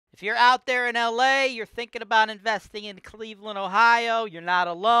If you're out there in LA, you're thinking about investing in Cleveland, Ohio, you're not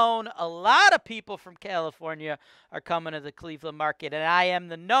alone. A lot of people from California are coming to the Cleveland market, and I am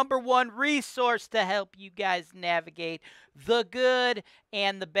the #1 resource to help you guys navigate the good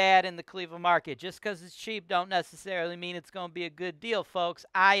and the bad in the Cleveland market. Just because it's cheap don't necessarily mean it's going to be a good deal, folks.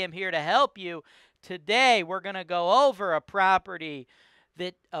 I am here to help you. Today, we're going to go over a property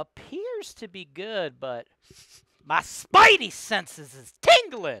that appears to be good, but my spidey senses is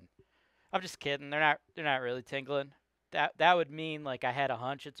tingling. I'm just kidding. They're not really tingling. That would mean like I had a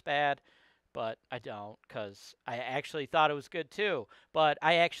hunch it's bad, but I don't, because I actually thought it was good too. But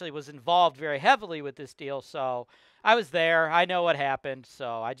I actually was involved very heavily with this deal, so I was there. I know what happened,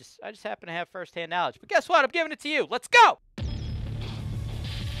 so I just happen to have firsthand knowledge. But guess what? I'm giving it to you. Let's go.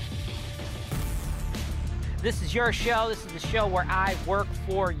 This is your show. This is the show where I work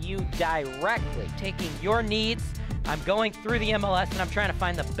for you directly, taking your needs. I'm going through the MLS, and I'm trying to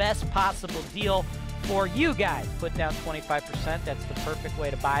find the best possible deal for you guys. Put down 25%. That's the perfect way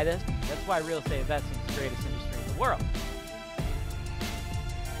to buy this. That's why real estate investing is the greatest industry in the world.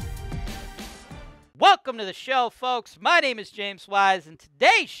 Welcome to the show, folks. My name is James Wise, and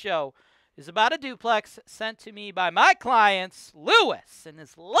today's show is about a duplex sent to me by my clients, Lewis, and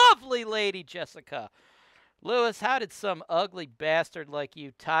his lovely lady, Jessica. Lewis, how did some ugly bastard like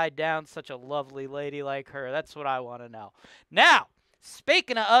you tie down such a lovely lady like her? That's what I want to know. Now,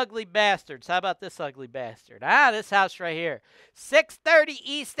 speaking of ugly bastards, how about this ugly bastard? This house right here. 630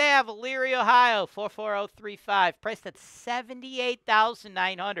 East Ave, Elyria, Ohio, 44035. Priced at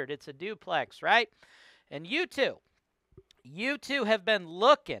 $78,900. It's a duplex, right? And you two have been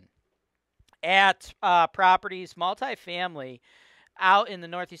looking at properties, multifamily, out in the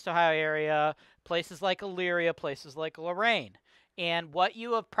Northeast Ohio area, places like Elyria, places like Lorain. And what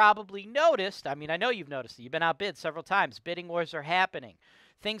you have probably noticed, I mean, I know you've noticed it. You've been outbid several times. Bidding wars are happening.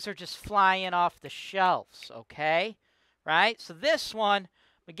 Things are just flying off the shelves, okay? Right? So this one, I'm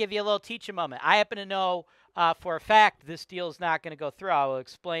going to give you a little teaching moment. I happen to know for a fact this deal is not going to go through. I will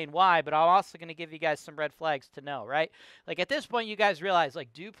explain why, but I'm also going to give you guys some red flags to know, right? Like at this point, you guys realize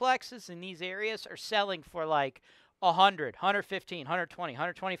like duplexes in these areas are selling for like $100, $115, $120,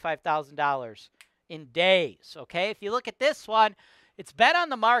 $125,000 in days, okay? If you look at this one, it's been on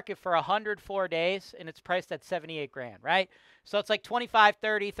the market for 104 days, and it's priced at $78,000, right? So it's like $25,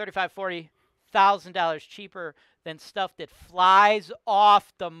 $30, $35, $40,000 cheaper than stuff that flies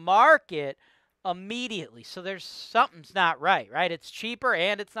off the market immediately. So there's something's not right? It's cheaper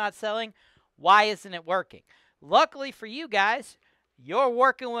and it's not selling. Why isn't it working? Luckily for you guys, you're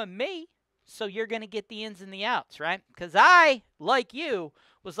working with me. So you're going to get the ins and the outs, right? Because I, like you,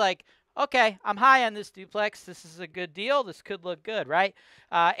 was like, okay, I'm high on this duplex. This is a good deal. This could look good, right?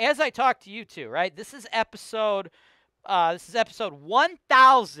 As I talk to you two, right? This is episode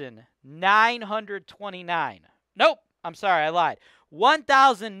 1929. Nope, I'm sorry, I lied.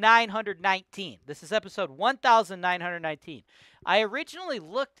 1919. This is episode 1919. I originally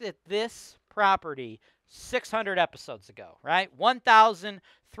looked at this property 600 episodes ago, right?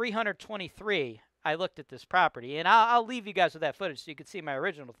 1,323, I looked at this property. And I'll leave you guys with that footage so you can see my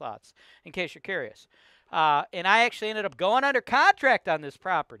original thoughts in case you're curious. And I actually ended up going under contract on this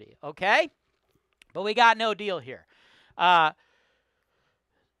property, okay? But we got no deal here. The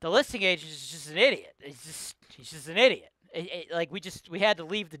listing agent is just an idiot. He's just an idiot. Like we had to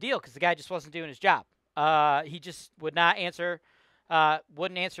leave the deal because the guy just wasn't doing his job. He just would not answer,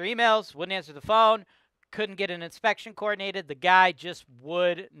 wouldn't answer emails, wouldn't answer the phone. Couldn't get an inspection coordinated. The guy just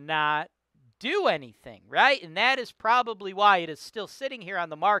would not do anything, right? And that is probably why it is still sitting here on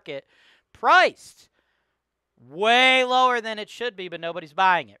the market, priced way lower than it should be, but nobody's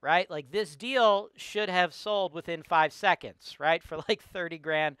buying it, right? Like this deal should have sold within 5 seconds, right? For like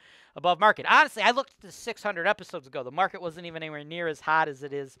 $30,000 above market. Honestly, I looked at this 600 episodes ago. The market wasn't even anywhere near as hot as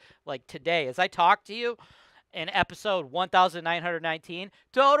it is like today. As I talk to you, in episode 1919,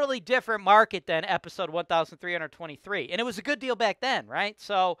 totally different market than episode 1323. And it was a good deal back then, right?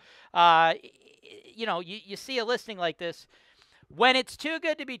 So, you know, you see a listing like this. When it's too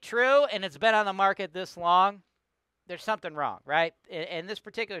good to be true and it's been on the market this long, there's something wrong, right? In this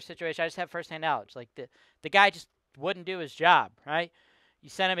particular situation, I just have firsthand knowledge. Like the guy just wouldn't do his job, right? You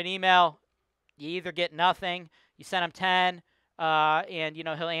send him an email, you either get nothing, you send him 10, and, you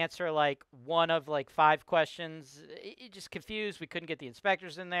know, he'll answer, like, one of, like, 5 questions. Just confused. We couldn't get the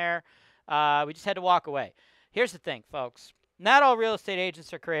inspectors in there. We just had to walk away. Here's the thing, folks. Not all real estate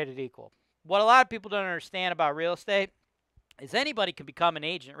agents are created equal. What a lot of people don't understand about real estate is anybody can become an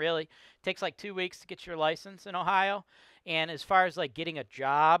agent, really. It takes, like, 2 weeks to get your license in Ohio. And as far as, like, getting a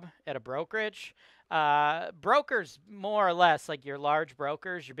job at a brokerage, Brokers, more or less, like your large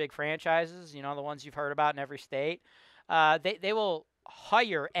brokers, your big franchises, you know, the ones you've heard about in every state, they will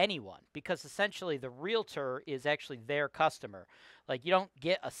hire anyone because essentially the realtor is actually their customer. Like you don't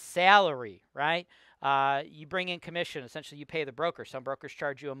get a salary, right? You bring in commission. Essentially, you pay the broker. Some brokers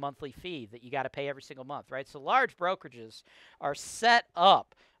charge you a monthly fee that you got to pay every single month, right? So large brokerages are set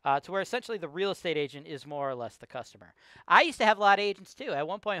up to where essentially the real estate agent is more or less the customer. I used to have a lot of agents too. At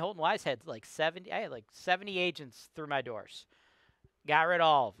one point, HoltonWise had like 70. I had like 70 agents through my doors. Got rid of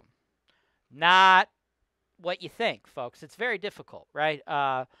all of them. Not what you think, folks. It's very difficult, right?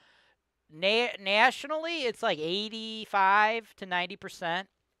 Nationally, it's like 85 to 90%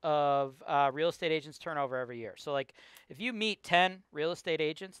 of real estate agents turnover every year. So, like, if you meet 10 real estate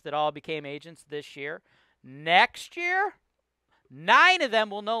agents that all became agents this year, next year, 9 of them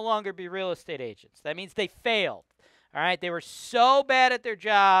will no longer be real estate agents. That means they failed. All right, they were so bad at their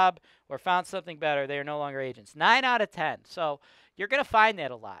job or found something better, they are no longer agents. 9 out of 10. So you're going to find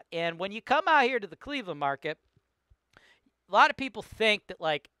that a lot. And when you come out here to the Cleveland market, a lot of people think that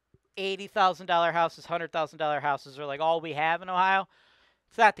like $80,000 houses, $100,000 houses are like all we have in Ohio.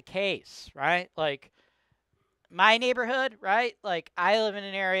 It's not the case, right? Like my neighborhood, right? Like I live in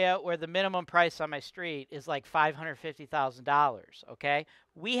an area where the minimum price on my street is like $550,000, okay?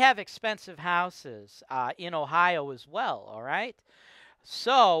 We have expensive houses in Ohio as well, all right?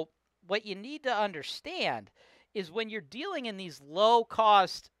 So what you need to understand is when you're dealing in these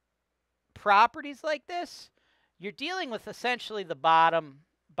low-cost properties like this, you're dealing with essentially the bottom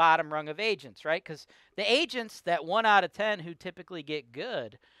rung of agents, right? Because the agents, that 1 out of 10 who typically get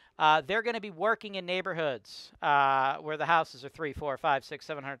good, they're going to be working in neighborhoods where the houses are $300,000, $400,000,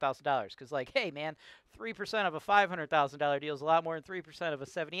 $500,000, $700,000. Because, like, hey, man, 3% of a $500,000 deal is a lot more than 3% of a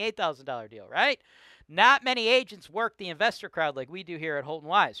 $78,000 deal, right? Not many agents work the investor crowd like we do here at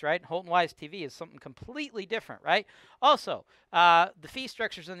HoltonWise, right? HoltonWiseTV is something completely different, right? Also, the fee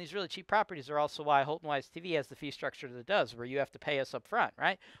structures on these really cheap properties are also why HoltonWiseTV has the fee structure that it does, where you have to pay us up front,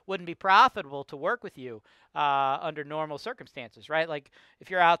 right? Wouldn't be profitable to work with you under normal circumstances, right? Like if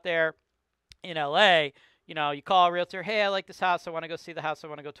you're out there in LA, you know, you call a realtor, hey, I like this house. I want to go see the house. I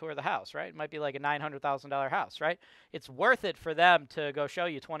want to go tour the house, right? It might be like a $900,000 house, right? It's worth it for them to go show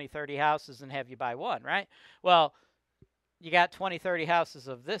you 20, 30 houses and have you buy one, right? Well, you got 20, 30 houses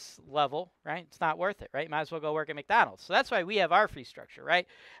of this level, right? It's not worth it, right? You might as well go work at McDonald's. So that's why we have our fee structure, right?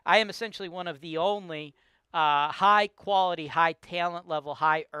 I am essentially one of the only high quality, high talent level,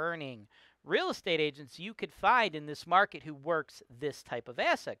 high earning real estate agents you could find in this market who works this type of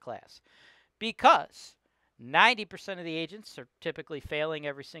asset class, because 90% of the agents are typically failing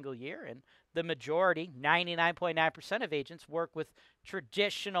every single year, and the majority, 99.9% of agents, work with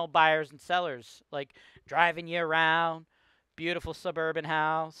traditional buyers and sellers, like driving you around, beautiful suburban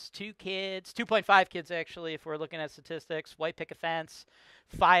house, 2 kids, 2.5 kids actually, if we're looking at statistics, white picket fence,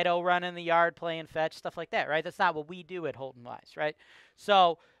 Fido running the yard playing fetch, stuff like that, right? That's not what we do at HoltonWise, right?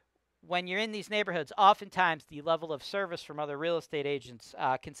 So when you're in these neighborhoods, oftentimes the level of service from other real estate agents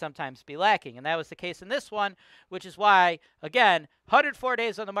can sometimes be lacking. And that was the case in this one, which is why, again, 104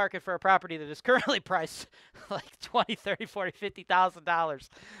 days on the market for a property that is currently priced like $20,000, $30,000, $40,000, $50,000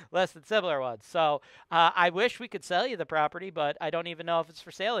 less than similar ones. So I wish we could sell you the property, but I don't even know if it's for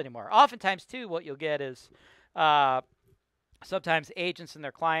sale anymore. Oftentimes, too, what you'll get is sometimes agents and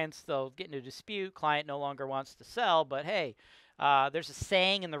their clients, they'll get into a dispute. Client no longer wants to sell, but hey, there's a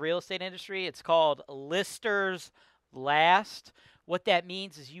saying in the real estate industry. It's called listers last. What that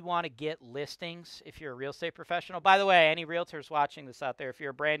means is you want to get listings if you're a real estate professional. By the way, any realtors watching this out there, if you're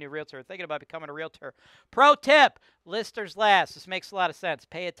a brand new realtor thinking about becoming a realtor, pro tip, listers last. This makes a lot of sense.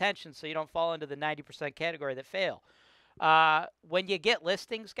 Pay attention so you don't fall into the 90% category that fail. When you get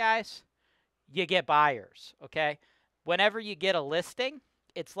listings, guys, you get buyers, okay? Whenever you get a listing,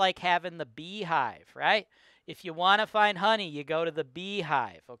 it's like having the beehive, right? If you want to find honey, you go to the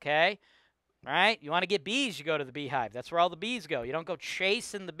beehive, okay? All right? You want to get bees, you go to the beehive. That's where all the bees go. You don't go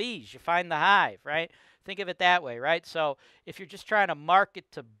chasing the bees. You find the hive, right? Think of it that way, right? So if you're just trying to market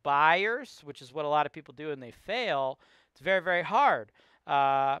to buyers, which is what a lot of people do and they fail, it's very, very hard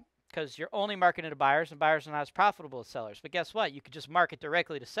because you're only marketing to buyers, and buyers are not as profitable as sellers. But guess what? You could just market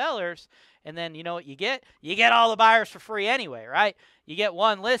directly to sellers, and then you know what you get? You get all the buyers for free anyway, right? You get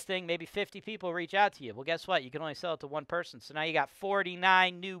one listing, maybe 50 people reach out to you. Well, guess what? You can only sell it to one person. So now you got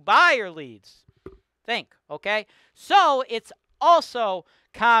 49 new buyer leads. Think, okay? So it's also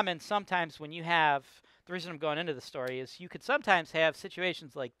common sometimes when you have, the reason I'm going into the story is you could sometimes have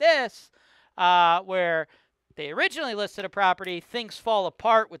situations like this where they originally listed a property, things fall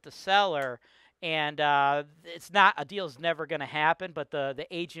apart with the seller, And it's not, a deal's never going to happen, but the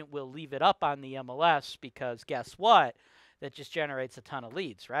agent will leave it up on the MLS because guess what? That just generates a ton of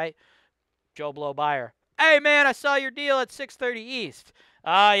leads, right? Joe Blow buyer. Hey, man, I saw your deal at 630 East.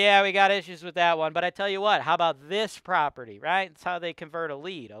 Oh, yeah, we got issues with that one. But I tell you what, how about this property, right? That's how they convert a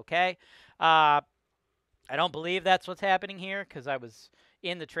lead, okay? I don't believe that's what's happening here because I was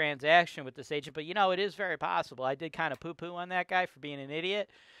in the transaction with this agent. But, you know, it is very possible. I did kind of poo-poo on that guy for being an idiot.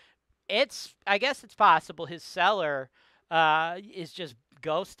 I guess it's possible his seller is just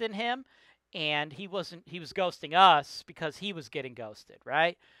ghosting him, and he was ghosting us because he was getting ghosted,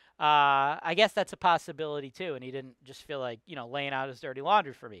 right? I guess that's a possibility too, and he didn't just feel like, you know, laying out his dirty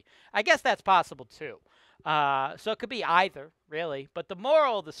laundry for me. I guess that's possible too. So it could be either, really. But the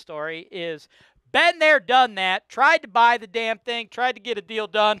moral of the story is, been there, done that, tried to buy the damn thing, tried to get a deal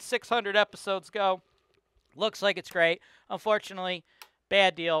done 600 episodes ago. Looks like it's great. Unfortunately,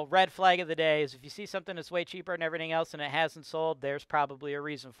 bad deal. Red flag of the day is if you see something that's way cheaper than everything else and it hasn't sold, there's probably a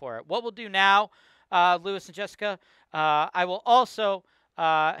reason for it. What we'll do now, Lewis and Jessica, I will also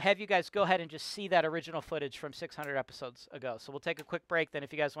have you guys go ahead and just see that original footage from 600 episodes ago. So we'll take a quick break. Then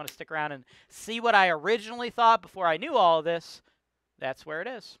if you guys want to stick around and see what I originally thought before I knew all of this, that's where it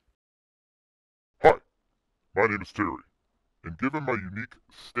is. Hi, my name is Terry, and given my unique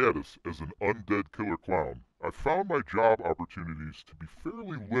status as an undead killer clown, I found my job opportunities to be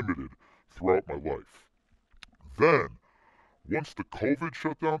fairly limited throughout my life. Then, once the COVID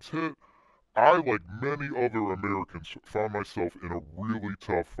shutdowns hit, I, like many other Americans, found myself in a really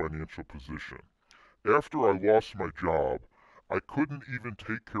tough financial position. After I lost my job, I couldn't even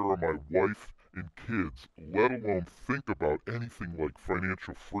take care of my wife and kids, let alone think about anything like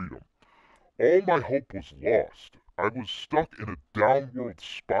financial freedom. All my hope was lost. I was stuck in a downward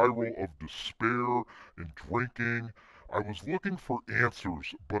spiral of despair and drinking. I was looking for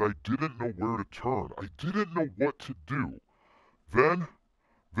answers, but I didn't know where to turn. I didn't know what to do. Then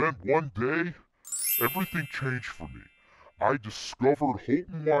one day, everything changed for me. I discovered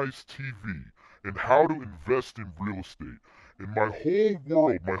HoltonWise TV and how to invest in real estate. And my whole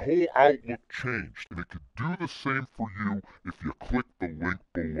world, my whole outlook changed. And it could do the same for you if you click the link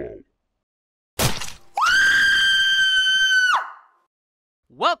below.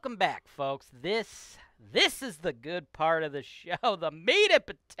 Welcome back, folks. This is the good part of the show, the meat and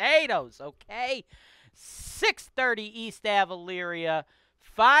potatoes, okay? 630 East Ave, Elyria,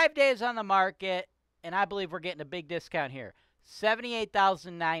 5 days on the market, and I believe we're getting a big discount here,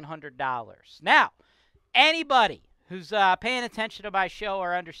 $78,900. Now, anybody who's paying attention to my show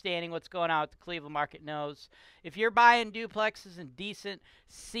or understanding what's going on with the Cleveland market knows if you're buying duplexes in decent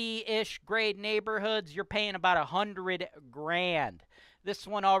C-ish grade neighborhoods, you're paying about $100,000. This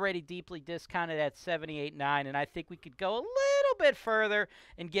one already deeply discounted at $78,900, and I think we could go a little bit further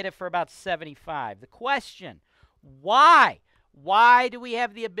and get it for about $75,000. The question, why? Why do we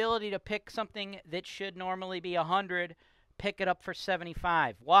have the ability to pick something that should normally be $100,000, pick it up for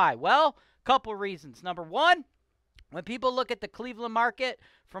 $75,000? Why? Well, a couple reasons. Number one, when people look at the Cleveland market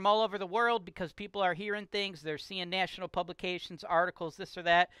from all over the world, because people are hearing things, they're seeing national publications, articles, this or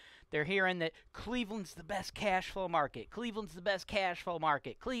that, they're hearing that Cleveland's the best cash flow market. Cleveland's the best cash flow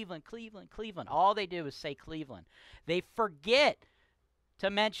market. Cleveland, Cleveland, Cleveland. All they do is say Cleveland. They forget to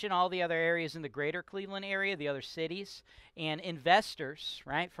mention all the other areas in the greater Cleveland area, the other cities, and investors,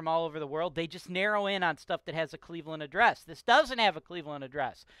 right, from all over the world, they just narrow in on stuff that has a Cleveland address. This doesn't have a Cleveland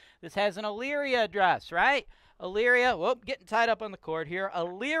address. This has an Elyria address, right? Elyria, whoop, getting tied up on the cord here.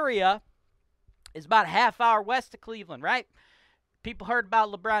 Elyria is about a half hour west of Cleveland, right? People heard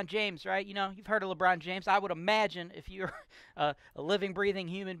about LeBron James, right? You know, you've heard of LeBron James. I would imagine if you're a living, breathing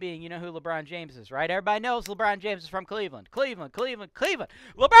human being, you know who LeBron James is, right? Everybody knows LeBron James is from Cleveland. Cleveland, Cleveland, Cleveland.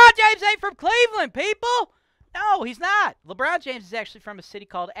 LeBron James ain't from Cleveland, people! No, he's not. LeBron James is actually from a city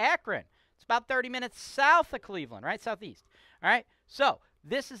called Akron. It's about 30 minutes south of Cleveland, right? Southeast. All right? So,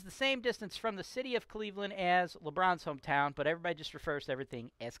 this is the same distance from the city of Cleveland as LeBron's hometown, but everybody just refers to everything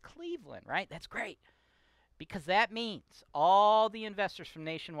as Cleveland, right? That's great. Because that means all the investors from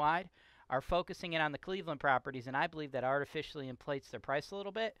nationwide are focusing in on the Cleveland properties, and I believe that artificially inflates their price a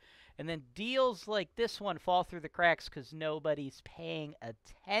little bit. And then deals like this one fall through the cracks because nobody's paying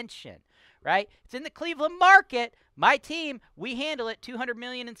attention, right? It's in the Cleveland market. My team, we handle it, $200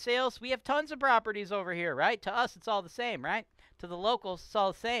 million in sales. We have tons of properties over here, right? To us, it's all the same, right? To the locals, it's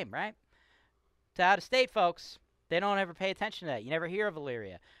all the same, right? To out-of-state folks, they don't ever pay attention to that. You never hear of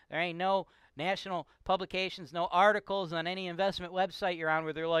Elyria. There ain't no national publications, no articles on any investment website you're on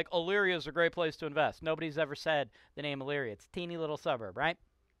where they're like, Elyria is a great place to invest. Nobody's ever said the name Elyria. It's a teeny little suburb, right?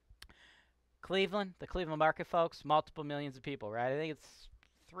 Cleveland, the Cleveland market, folks, multiple millions of people, right? I think it's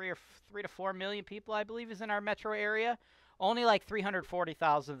 3 to 4 million people, I believe, is in our metro area. Only like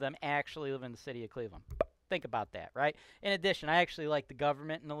 340,000 of them actually live in the city of Cleveland. Think about that, right? In addition, I actually like the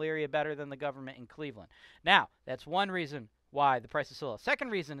government in Elyria better than the government in Cleveland. Now, that's one reason why the price is so low. Second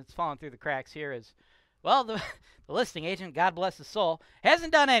reason it's falling through the cracks here is, well, the listing agent, God bless his soul,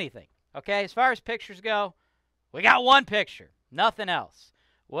 hasn't done anything. Okay, as far as pictures go, we got one picture, nothing else.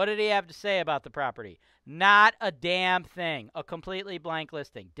 What did he have to say about the property? Not a damn thing. A completely blank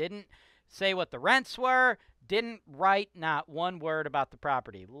listing. Didn't say what the rents were. Didn't write not one word about the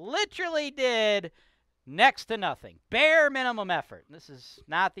property. Literally did next to nothing. Bare minimum effort. This is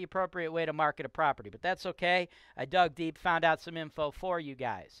not the appropriate way to market a property, but that's okay. I dug deep, found out some info for you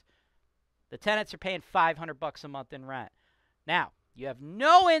guys. The tenants are paying $500 a month in rent. Now, you have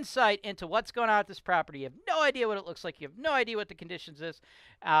no insight into what's going on with this property. You have no idea what it looks like. You have no idea what the conditions is.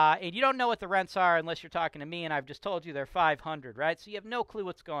 And you don't know what the rents are unless you're talking to me, and I've just told you they're $500, right? So you have no clue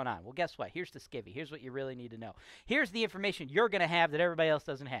what's going on. Well, guess what? Here's the skivvy. Here's what you really need to know. Here's the information you're going to have that everybody else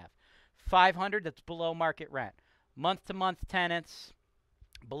doesn't have. $500, that's below market rent. Month-to-month tenants,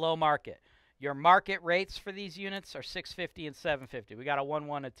 below market. Your market rates for these units are $650 and $750. We got a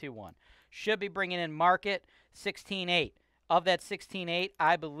 1-1, a 2-1. Should be bringing in market $16.8. Of that $16.8,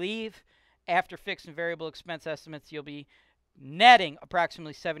 I believe, after fixed and variable expense estimates, you'll be netting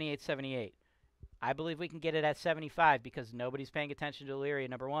approximately $78.78. I believe we can get it at $75 because nobody's paying attention to Elyria,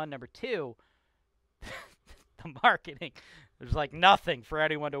 number one. Number two, the marketing, there's like nothing for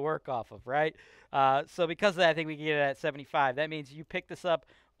anyone to work off of, right? So because of that, I think we can get it at $75. That means you pick this up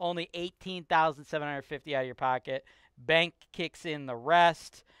only $18,750 out of your pocket. Bank kicks in the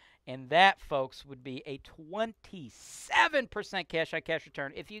rest. And that, folks, would be a 27% cash-on-cash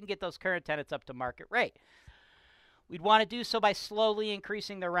return if you can get those current tenants up to market rate. We'd want to do so by slowly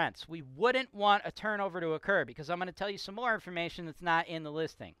increasing the rents. We wouldn't want a turnover to occur because I'm going to tell you some more information that's not in the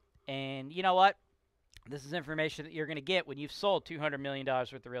listing. And you know what? This is information that you're going to get when you've sold $200 million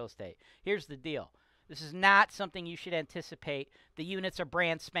worth of real estate. Here's the deal. This is not something you should anticipate. The units are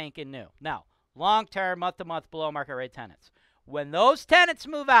brand spanking new. No, long-term, month-to-month, below-market rate tenants. When those tenants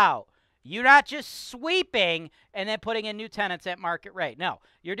move out, you're not just sweeping and then putting in new tenants at market rate. No,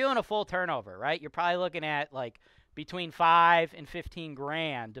 you're doing a full turnover, right? You're probably looking at like between $5 and $15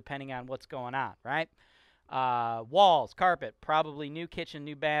 grand, depending on what's going on, right? Walls, carpet, probably new kitchen,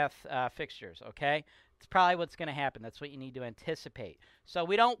 new bath fixtures, okay? It's probably what's going to happen. That's what you need to anticipate. So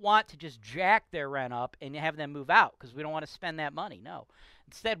we don't want to just jack their rent up and have them move out because we don't want to spend that money. No.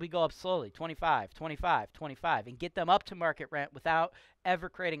 Instead, we go up slowly, 25, 25, 25, and get them up to market rent without ever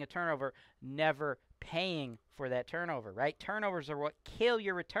creating a turnover, never paying for that turnover, right? Turnovers are what kill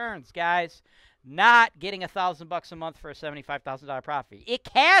your returns, guys, not getting $1,000 a month for a $75,000 profit. It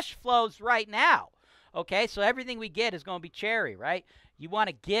cash flows right now, okay? So everything we get is going to be cherry, right? You want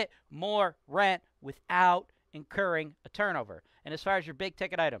to get more rent without incurring a turnover. And as far as your big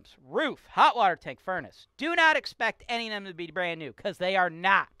ticket items, roof, hot water tank, furnace, do not expect any of them to be brand new because they are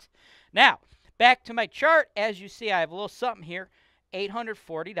not. Now, back to my chart. As you see, I have a little something here,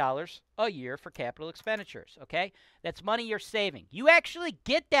 $840 a year for capital expenditures, okay? That's money you're saving. You actually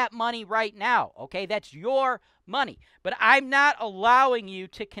get that money right now, okay? That's your money. But I'm not allowing you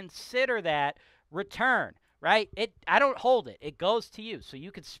to consider that return, right? I don't hold it. It goes to you. So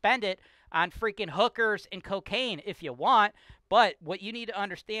you can spend it on freaking hookers and cocaine if you want. But what you need to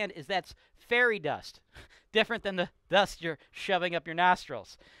understand is that's fairy dust. Different than the dust you're shoving up your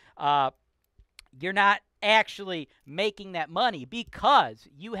nostrils. You're not actually making that money because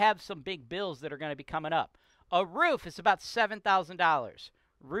you have some big bills that are going to be coming up. A roof is about $7,000.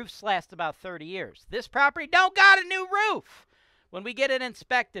 Roofs last about 30 years. This property don't got a new roof. When we get it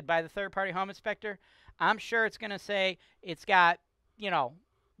inspected by the third-party home inspector, I'm sure it's going to say it's got, you know,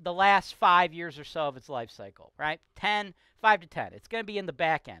 the last 5 years or so of its life cycle, right? 5 to 10. It's going to be in the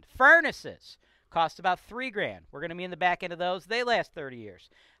back end. Furnaces cost about $3 grand. We're going to be in the back end of those. They last 30 years.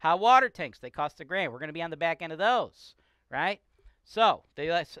 Hot water tanks, they cost $1 grand. We're going to be on the back end of those, right? So they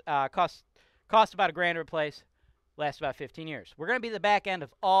cost about $1 grand to replace, last about 15 years. We're going to be the back end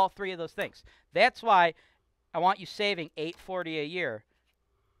of all three of those things. That's why I want you saving $840 a year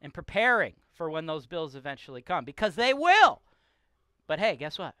and preparing for when those bills eventually come, because they will. But hey,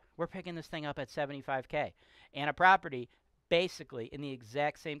 guess what? We're picking this thing up at $75K. And a property basically in the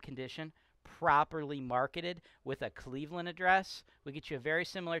exact same condition, properly marketed with a Cleveland address, we get you a very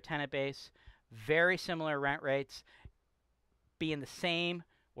similar tenant base, very similar rent rates, be in the same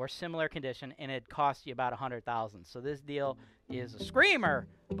or similar condition, and it'd cost you about $100,000. So this deal is a screamer,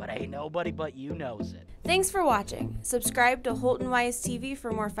 but ain't nobody but you knows it. Thanks for watching. Subscribe to HoltonWise TV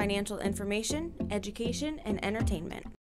for more financial information, education, and entertainment.